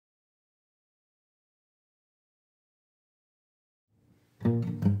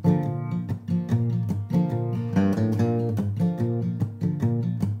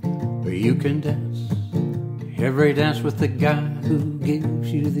You can dance every dance with the guy who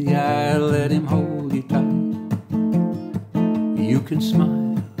gives you the eye. Let him hold you tight. You can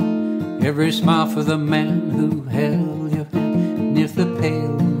smile every smile for the man who held your hand neath the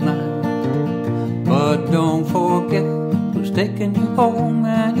pale night. But don't forget who's taking you home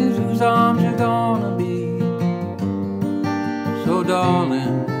and in whose arms you're gonna be. So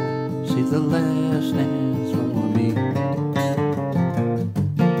darling, say the last dance for me.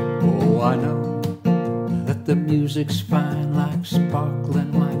 Oh, I know that the music's fine like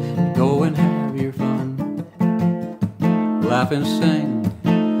sparkling wine. Go and have your fun, laugh and sing.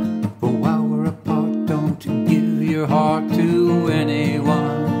 But while we're apart, don't give your heart to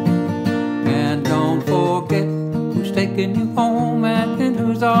anyone. And don't forget who's taking you home and in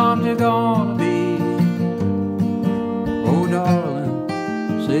whose arms you're gonna be. Oh, darling,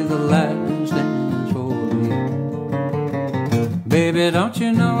 say the last dance for me. Baby, don't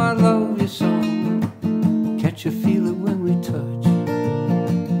you know I love you so? Can't you feel it when we touch?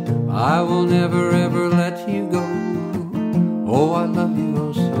 I will never ever let you go. Oh, I love you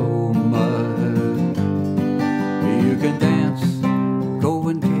oh so much. You can dance, go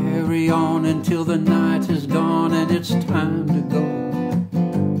and carry on until the night is gone and it's time to go.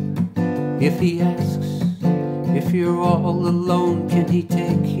 If he asks if you're all alone, can he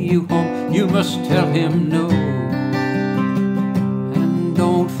take you home? You must tell him no. And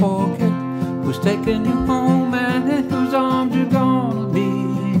don't forget who's taking you home and in whose arms you're gonna be.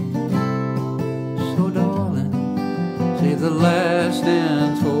 So darling, say the last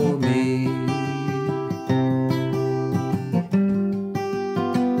dance for me.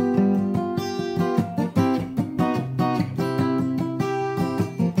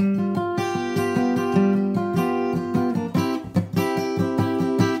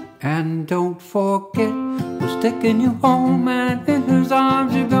 And don't forget who's taking you home and in whose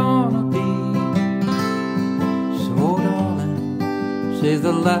arms you're gonna be. So darling, say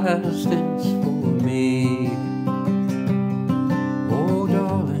the last dance for me. Oh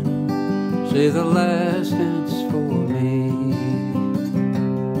darling, say the last dance for me.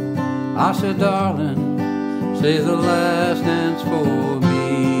 I said darling, say the last dance for me.